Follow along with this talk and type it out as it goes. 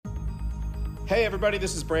Hey everybody,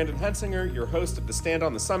 this is Brandon Hensinger, your host of the Stand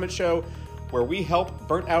on the Summit show, where we help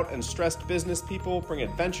burnt out and stressed business people bring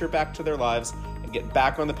adventure back to their lives and get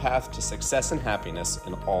back on the path to success and happiness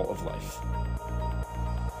in all of life.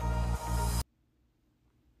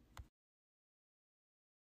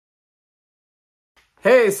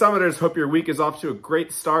 Hey Summiters, hope your week is off to a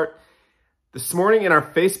great start. This morning in our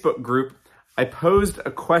Facebook group, I posed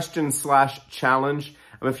a question/challenge.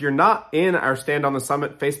 If you're not in our Stand on the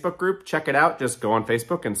Summit Facebook group, check it out. Just go on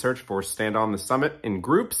Facebook and search for Stand on the Summit in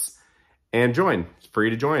groups and join. It's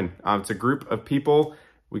free to join. It's a group of people.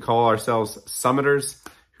 We call ourselves Summiters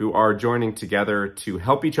who are joining together to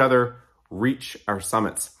help each other reach our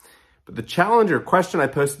summits. But the challenge or question I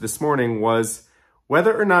posted this morning was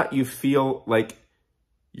whether or not you feel like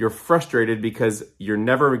you're frustrated because you're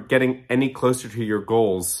never getting any closer to your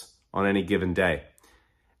goals on any given day.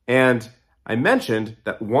 And I mentioned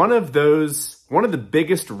that one of the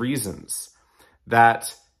biggest reasons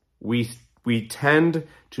that we tend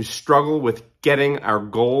to struggle with getting our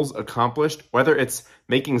goals accomplished, whether it's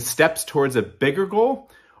making steps towards a bigger goal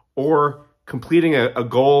or completing a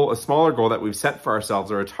goal, a smaller goal that we've set for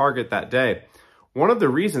ourselves or a target that day. One of the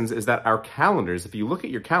reasons is that our calendars, if you look at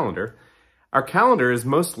your calendar, our calendar is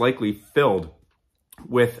most likely filled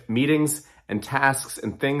with meetings and tasks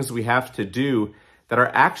and things we have to do that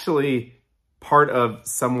are actually part of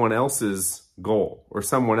someone else's goal or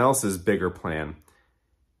someone else's bigger plan.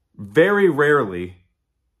 Very rarely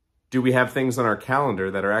do we have things on our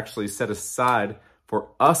calendar that are actually set aside for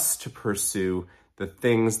us to pursue the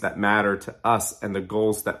things that matter to us and the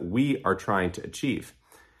goals that we are trying to achieve.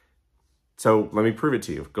 So let me prove it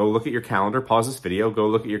to you. Go look at your calendar, pause this video, go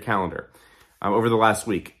look at your calendar. Over the last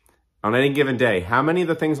week, on any given day, how many of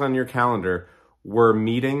the things on your calendar were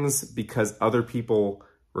meetings because other people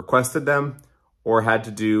requested them or had to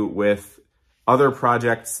do with other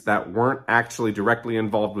projects that weren't actually directly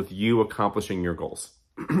involved with you accomplishing your goals?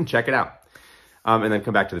 Check it out. And then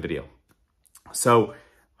come back to the video. So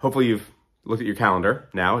hopefully you've looked at your calendar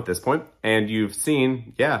now at this point and you've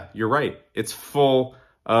seen, yeah, you're right. It's full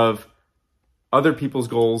of other people's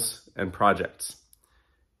goals and projects.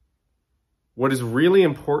 What is really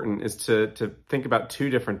important is to think about two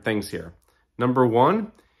different things here. Number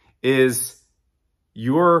one is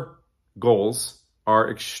your goals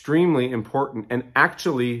are extremely important and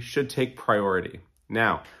actually should take priority.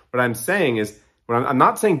 Now, what I'm saying is, I'm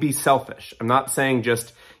not saying be selfish. I'm not saying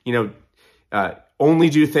just, only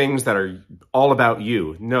do things that are all about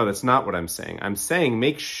you. No, that's not what I'm saying. I'm saying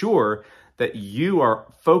make sure that you are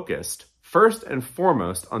focused first and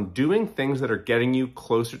foremost on doing things that are getting you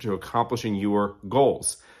closer to accomplishing your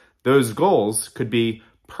goals. Those goals could be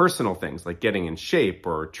personal things like getting in shape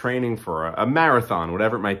or training for a marathon,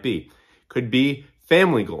 whatever it might be. Could be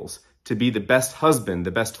family goals, to be the best husband,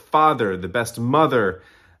 the best father, the best mother,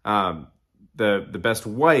 the best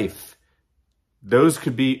wife. Those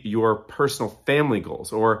could be your personal family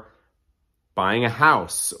goals, or buying a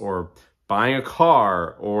house or buying a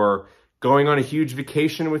car or going on a huge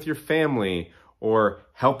vacation with your family or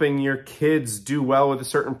helping your kids do well with a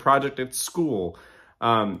certain project at school,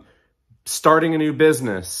 starting a new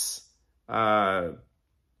business, writing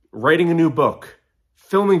a new book,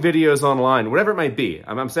 filming videos online, whatever it might be.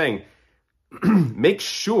 I'm saying make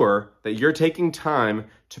sure that you're taking time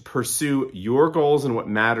to pursue your goals and what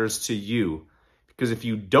matters to you. Because if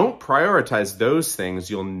you don't prioritize those things,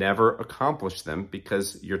 you'll never accomplish them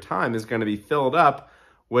because your time is going to be filled up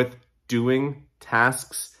with doing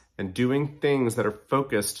tasks and doing things that are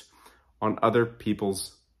focused on other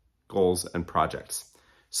people's goals and projects.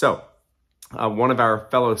 So one of our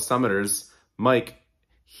fellow Summiters, Mike,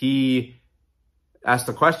 he asked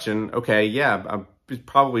the question, okay, yeah, I'm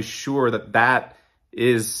probably sure that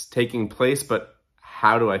is taking place, but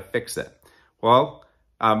how do I fix it? Well,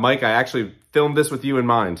 Mike, I actually filmed this with you in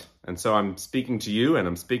mind. And so I'm speaking to you and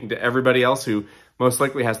I'm speaking to everybody else who most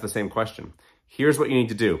likely has the same question. Here's what you need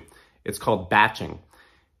to do. It's called batching.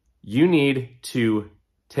 You need to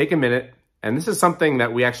take a minute, and this is something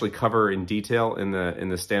that we actually cover in detail in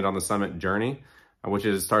the Stand on the Summit journey, which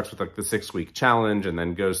starts with like the 6-week challenge and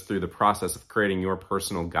then goes through the process of creating your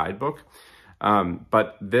personal guidebook.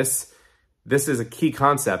 But this is a key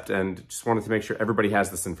concept, and just wanted to make sure everybody has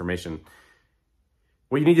this information.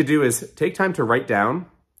 What you need to do is take time to write down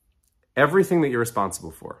everything that you're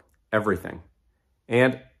responsible for, everything,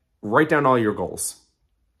 and write down all your goals,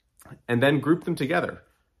 and then group them together.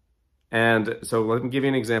 And so let me give you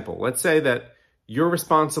an example. Let's say that you're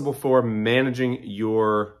responsible for managing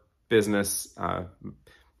your business.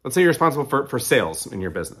 Let's say you're responsible for sales in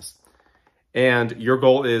your business, and your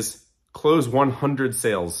goal is close 100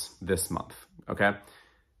 sales this month, okay?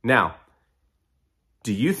 Now,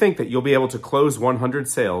 Do you think that you'll be able to close 100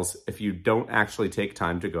 sales if you don't actually take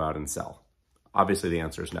time to go out and sell? Obviously, the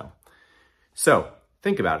answer is no. So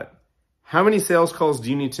think about it. How many sales calls do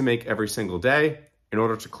you need to make every single day in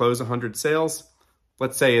order to close 100 sales?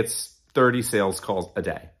 Let's say it's 30 sales calls a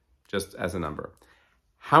day, just as a number.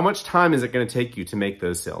 How much time is it going to take you to make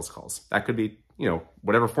those sales calls? That could be,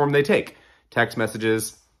 whatever form they take. Text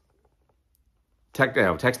messages,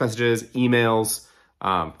 emails,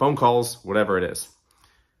 phone calls, whatever it is.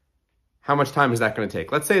 How much time is that going to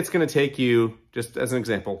take? Let's say it's going to take you, just as an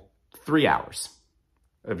example, 3 hours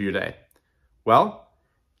of your day. Well,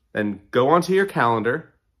 then go onto your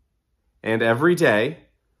calendar and every day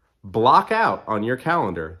block out on your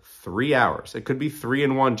calendar 3 hours. It could be 3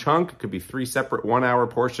 in one chunk. It could be 3 separate 1 hour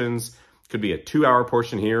portions. It could be a 2 hour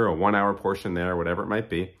portion here, a 1 hour portion there, whatever it might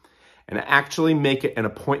be. And actually make it an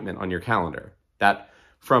appointment on your calendar that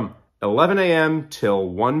from 11 a.m. till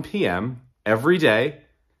 1 p.m. every day,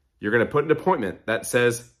 you're going to put an appointment that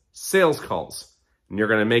says sales calls. And you're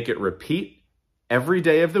going to make it repeat every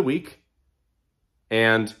day of the week.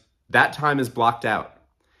 And that time is blocked out.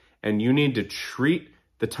 And you need to treat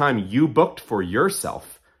the time you booked for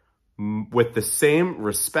yourself with the same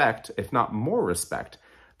respect, if not more respect,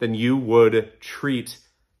 than you would treat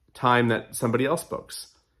time that somebody else books.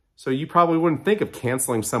 So you probably wouldn't think of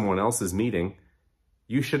canceling someone else's meeting.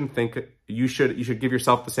 You shouldn't think, you should give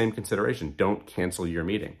yourself the same consideration. Don't cancel your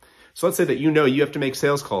meeting. So let's say that you have to make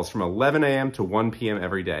sales calls from 11 a.m. to 1 p.m.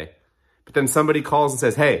 every day. But then somebody calls and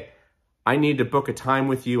says, hey, I need to book a time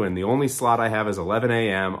with you and the only slot I have is 11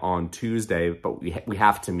 a.m. on Tuesday, but we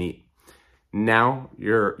have to meet. Now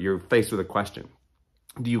you're faced with a question.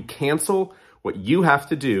 Do you cancel what you have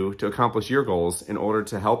to do to accomplish your goals in order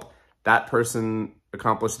to help that person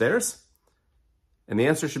accomplish theirs? And the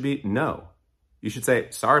answer should be no. You should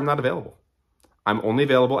say, sorry, I'm not available. I'm only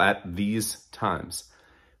available at these times.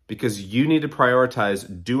 Because you need to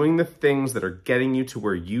prioritize doing the things that are getting you to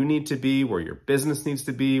where you need to be, where your business needs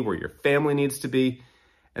to be, where your family needs to be.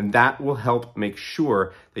 And that will help make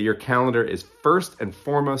sure that your calendar is first and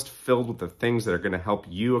foremost filled with the things that are going to help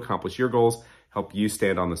you accomplish your goals, help you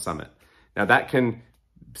stand on the summit. Now that can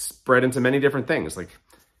spread into many different things like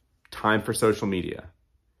time for social media,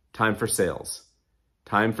 time for sales,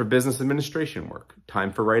 time for business administration work,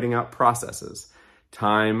 time for writing out processes,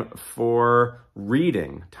 time for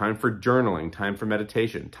reading, time for journaling, time for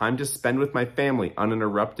meditation, time to spend with my family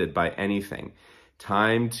uninterrupted by anything,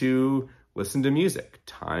 time to listen to music,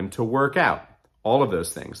 time to work out, all of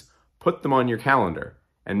those things. Put them on your calendar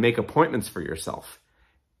and make appointments for yourself.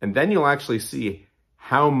 And then you'll actually see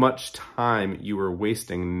how much time you were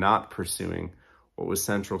wasting not pursuing what was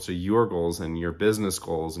central to your goals and your business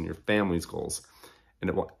goals and your family's goals. And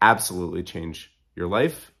it will absolutely change your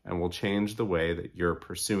life and will change the way that you're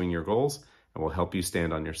pursuing your goals and will help you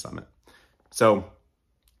stand on your summit. So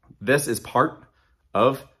this is part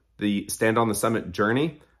of the Stand on the Summit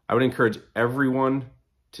journey. I would encourage everyone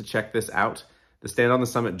to check this out. The Stand on the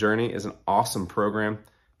Summit journey is an awesome program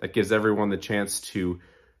that gives everyone the chance to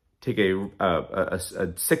take a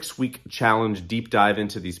 6-week challenge, deep dive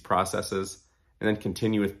into these processes, and then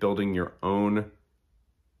continue with building your own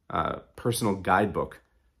personal guidebook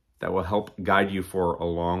that will help guide you for a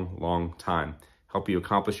long, long time, help you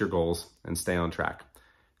accomplish your goals and stay on track.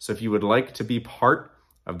 So if you would like to be part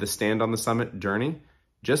of the Stand on the Summit journey,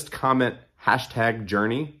 just comment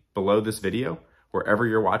 #journey below this video, wherever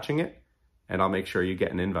you're watching it, and I'll make sure you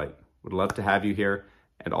get an invite. Would love to have you here.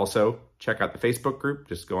 And also check out the Facebook group.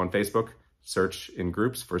 Just go on Facebook, search in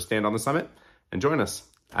groups for Stand on the Summit, and join us.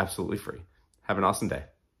 Absolutely free. Have an awesome day.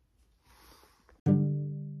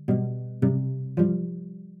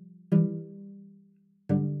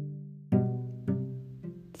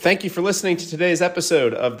 Thank you for listening to today's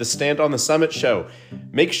episode of the Stand on the Summit show.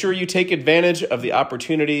 Make sure you take advantage of the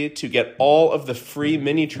opportunity to get all of the free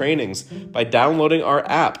mini trainings by downloading our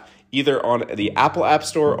app, either on the Apple App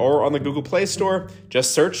Store or on the Google Play Store.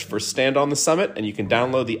 Just search for Stand on the Summit and you can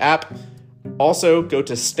download the app. Also, go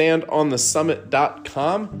to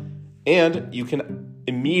standonthesummit.com and you can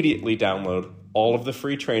immediately download all of the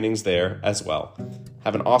free trainings there as well.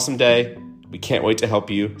 Have an awesome day. We can't wait to help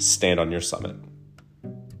you stand on your summit.